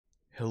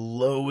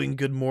Hello and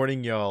good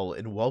morning, y'all,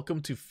 and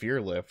welcome to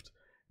Fearlift.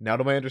 Now,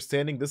 to my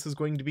understanding, this is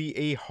going to be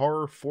a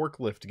horror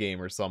forklift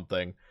game or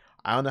something.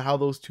 I don't know how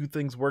those two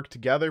things work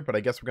together, but I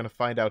guess we're going to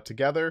find out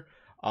together.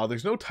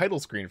 There's no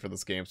title screen for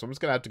this game, so I'm just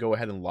going to have to go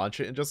ahead and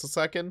launch it in just a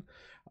second.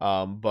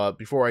 But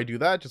before I do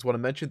that, just want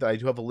to mention that I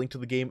do have a link to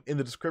the game in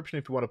the description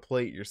if you want to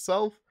play it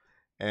yourself.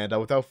 And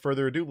without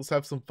further ado, let's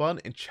have some fun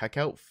and check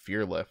out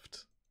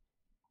Fearlift.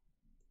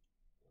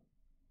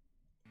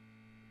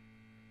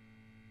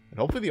 And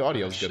hopefully the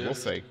audio is good, we'll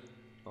see.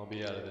 I'll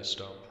be out of this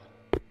dump.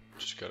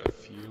 Just got a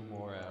few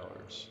more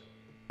hours.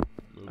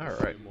 Move a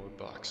few more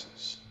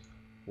boxes.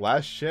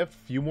 Last shift,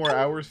 few more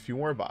hours, few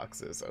more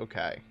boxes.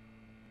 Okay.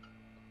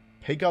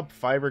 Pick up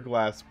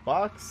fiberglass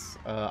box.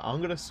 I'm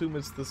going to assume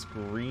it's this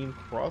green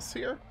cross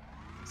here.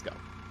 Let's go.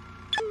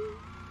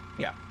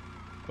 Yeah.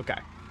 Okay.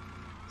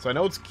 So I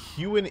know it's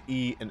Q and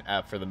E and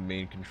F for the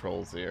main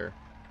controls here.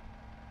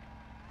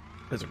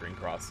 There's a green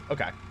cross.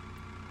 Okay.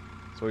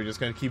 So we're just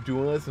going to keep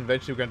doing this, and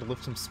eventually we're going to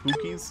lift some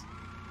spookies?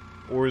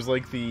 Or is,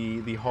 like,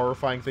 the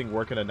horrifying thing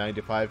working at 9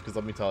 to 5? Because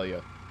let me tell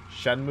you,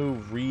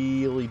 Shenmue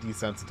really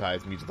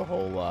desensitized me to the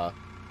whole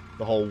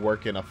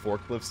work in a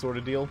forklift sort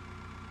of deal.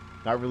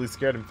 Not really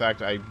scared. In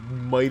fact, I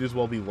might as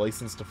well be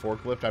licensed to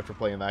forklift after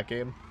playing that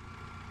game.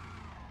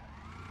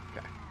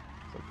 Okay.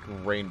 So,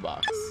 grain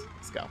box.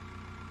 Let's go.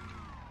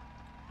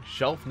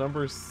 Shelf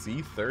number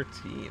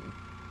C13.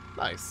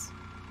 Nice.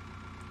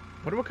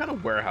 I wonder what kind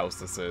of warehouse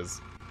this is.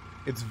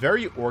 It's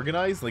very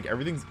organized, like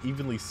everything's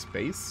evenly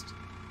spaced.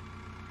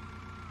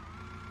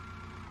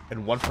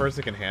 And one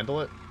person can handle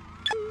it.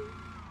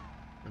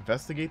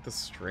 Investigate the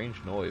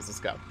strange noise. Let's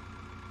go.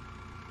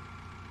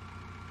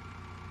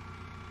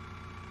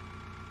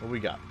 What we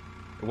got?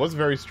 It was a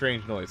very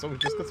strange noise. Oh, we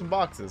just got some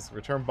boxes.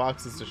 Return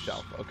boxes to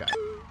shelf. Okay.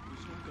 Who's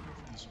looking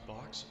over these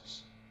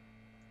boxes?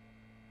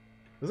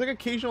 There's like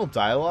occasional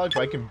dialogue,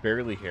 but I can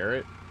barely hear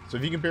it. So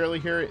if you can barely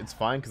hear it, it's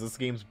fine, because this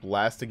game's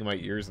blasting in my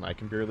ears and I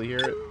can barely hear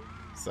it.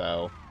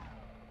 So,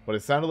 but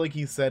it sounded like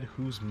he said,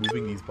 who's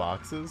moving these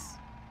boxes?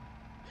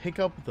 Pick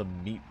up the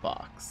meat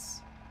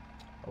box.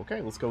 Okay,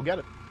 let's go get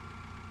it.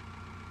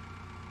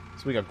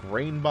 So we got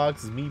grain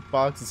boxes, meat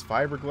boxes,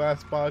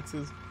 fiberglass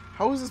boxes.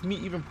 How is this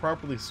meat even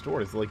properly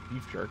stored? Is it like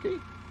beef jerky?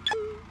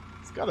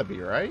 It's gotta be,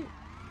 right?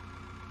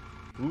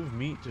 Move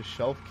meat to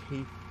shelf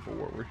K4.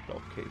 Where's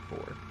shelf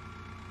K4?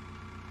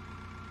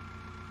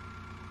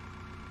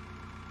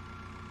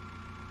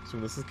 So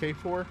this is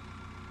K4?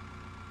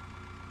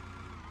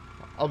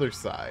 Other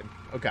side.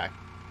 Okay.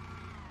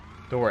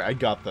 Don't worry, I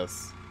got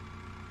this.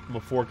 I'm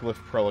a forklift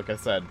pro, like I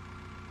said.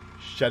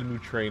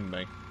 Shenmue trained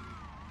me.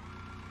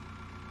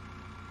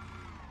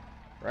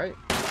 Right?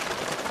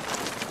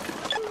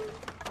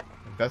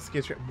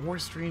 Investigate. More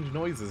strange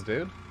noises,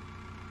 dude.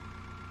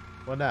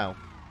 What now?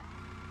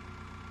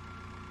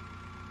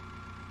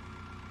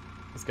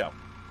 Let's go.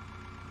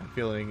 I'm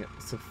feeling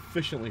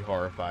sufficiently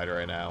horrified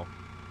right now.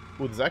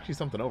 Ooh, there's actually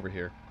something over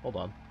here. Hold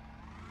on.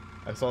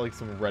 I saw like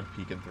some red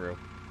peeking through.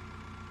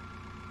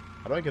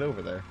 How do I get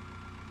over there?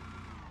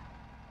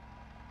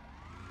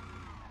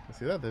 I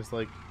see that? There's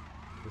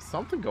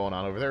something going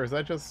on over there. Is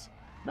that just...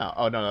 No.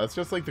 Oh, no, that's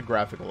just like the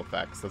graphical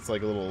effects. That's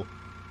like a little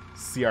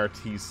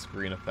CRT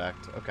screen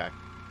effect. Okay.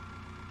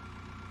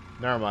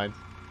 Never mind.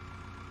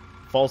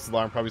 False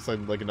alarm. Probably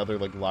something like another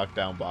like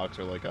lockdown box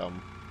or like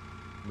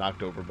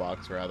knocked over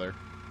box rather.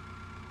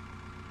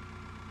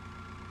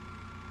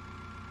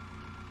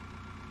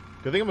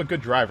 Good thing I'm a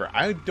good driver.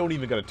 I don't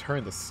even gotta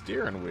turn the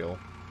steering wheel.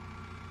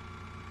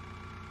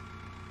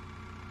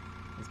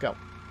 Let's go.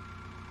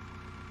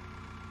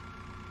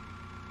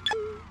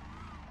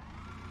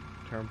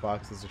 Turn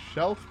boxes to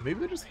shelf.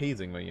 Maybe they're just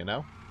hazing me, you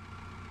know?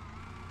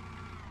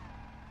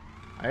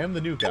 I am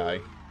the new guy.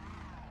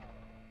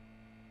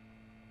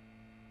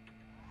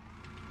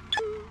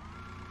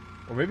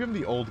 Or maybe I'm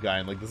the old guy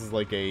and like this is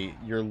like a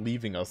you're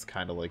leaving us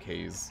kind of like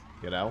haze,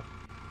 you know?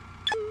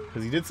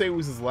 Because he did say it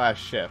was his last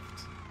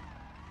shift.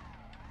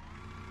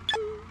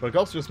 But it could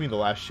also just mean the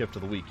last shift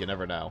of the week, you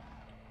never know.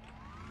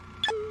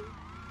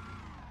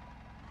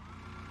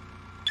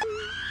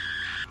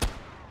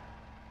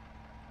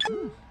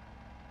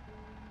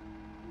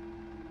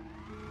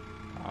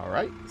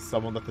 Alright,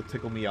 someone let the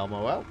Tickle Me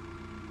Elmo out.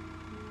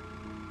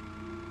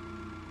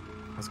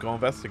 Let's go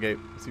investigate,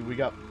 see what we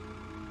got.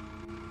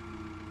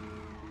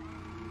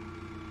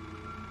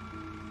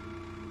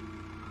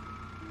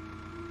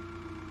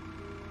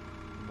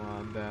 Come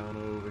on down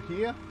over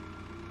here.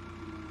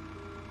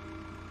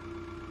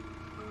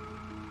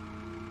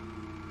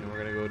 And we're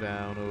gonna go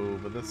down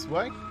over this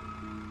way.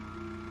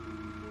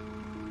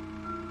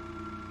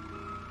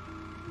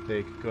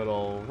 Take a good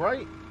old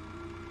right.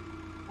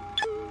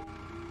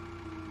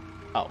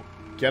 Oh,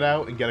 get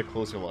out and get a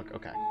closer look.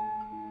 Okay.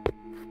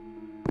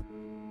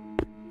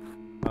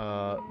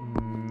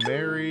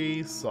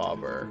 Mary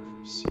Sauber.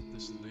 I've seen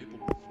this label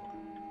before.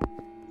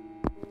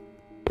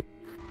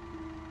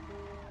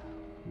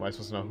 Am I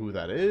supposed to know who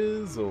that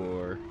is,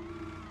 or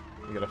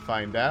we gotta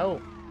find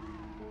out?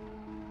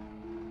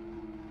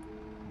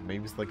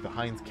 Maybe it's like the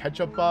Heinz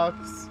ketchup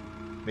box.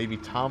 Maybe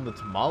Tom the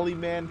Tamale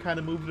Man kind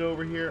of moved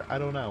over here. I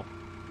don't know.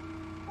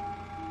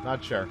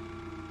 Not sure.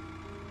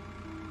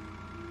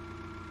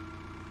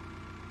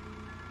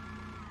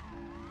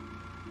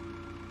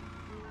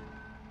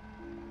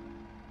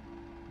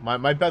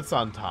 My bet's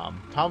on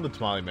Tom. Tom the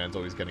Tamale Man's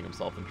always getting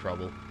himself in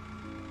trouble.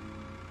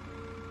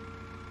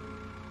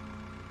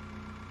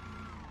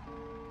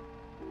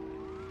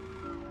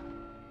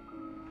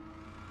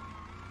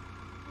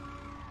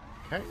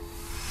 Okay.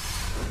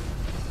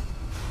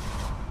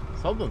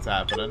 Something's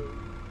happening.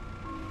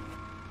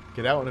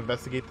 Get out and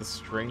investigate the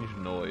strange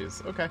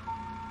noise. Okay.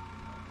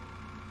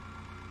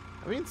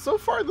 I mean, so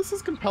far this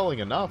is compelling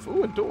enough.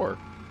 Ooh, a door.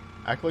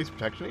 Accolades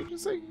Protection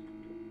Agency?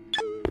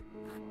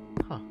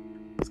 Huh.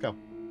 Let's go.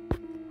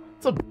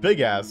 It's a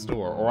big-ass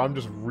door, or I'm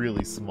just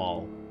really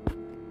small.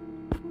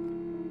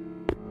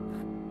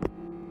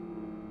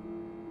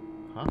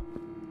 Huh?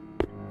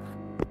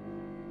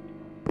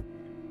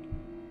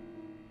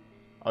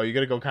 Oh, you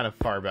gotta go kind of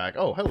far back.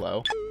 Oh,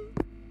 hello.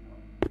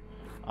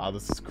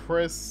 This is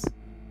Chris,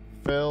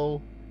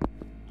 Phil,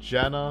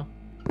 Jenna,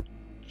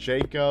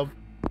 Jacob,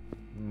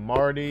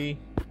 Marty,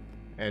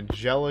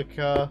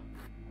 Angelica,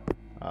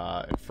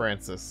 and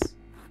Francis.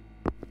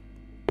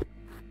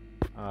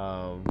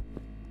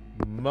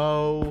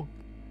 Mo,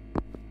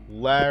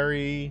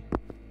 Larry,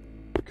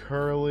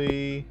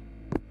 Curly,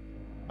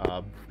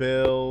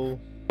 Bill,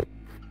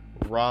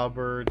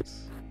 Robert,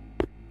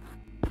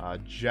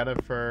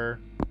 Jennifer,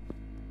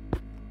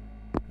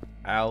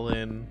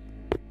 Alan,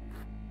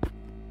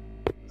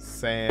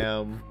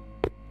 Sam,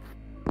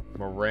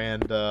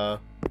 Miranda,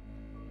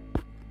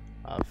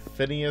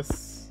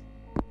 Phineas,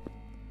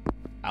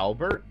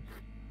 Albert,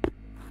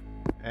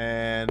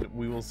 and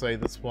we will say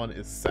this one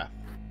is Seth.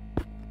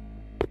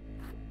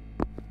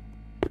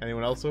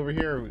 Anyone else over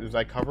here? Does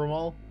I cover them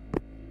all?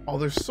 Oh,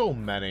 there's so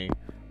many.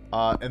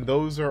 And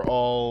those are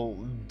all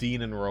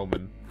Dean and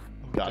Roman.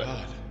 Oh, Got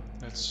God. it.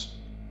 That's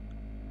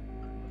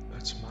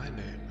my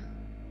name.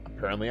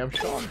 Apparently I'm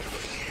Sean.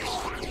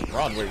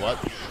 Ron, wait, what?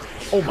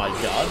 Oh my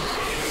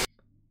god.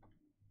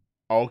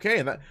 Okay,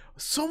 and that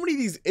so many of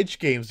these itch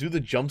games do the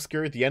jump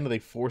scare at the end and they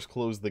force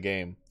close the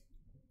game.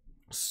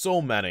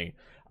 So many.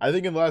 I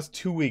think in the last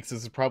 2 weeks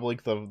this is probably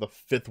like the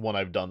fifth one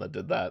I've done that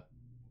did that.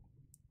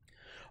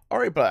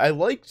 Alright, but I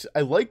liked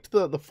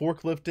the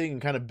forklifting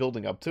and kind of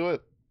building up to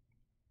it.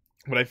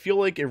 But I feel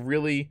like it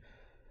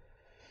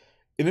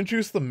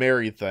introduced the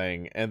Mary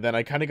thing, and then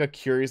I kind of got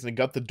curious, and I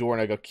got the door,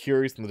 and I got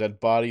curious, and the dead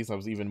bodies, and I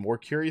was even more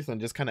curious, and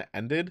it just kind of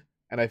ended.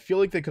 And I feel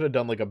like they could have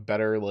done, like, a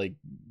better, like,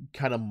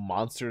 kind of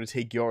monster to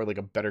take you out, or, like,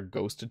 a better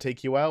ghost to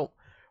take you out.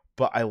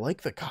 But I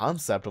like the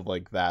concept of,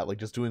 like, that, like,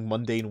 just doing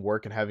mundane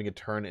work and having it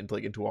turn into,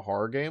 like, into a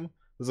horror game.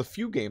 There's a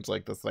few games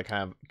like this that I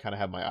kind of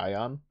have my eye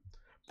on.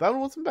 That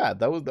one wasn't bad.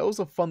 That was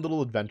a fun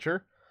little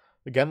adventure.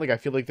 Again, like, I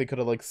feel like they could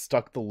have, like,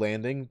 stuck the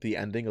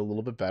ending a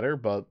little bit better,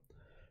 but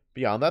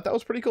beyond that, that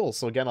was pretty cool.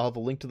 So again, I'll have a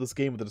link to this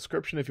game in the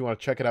description if you want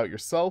to check it out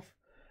yourself.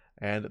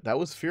 And that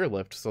was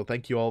Fearlift. So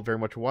thank you all very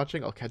much for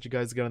watching. I'll catch you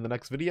guys again in the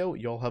next video.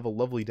 Y'all have a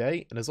lovely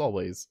day, and as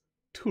always,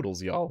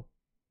 toodles, y'all.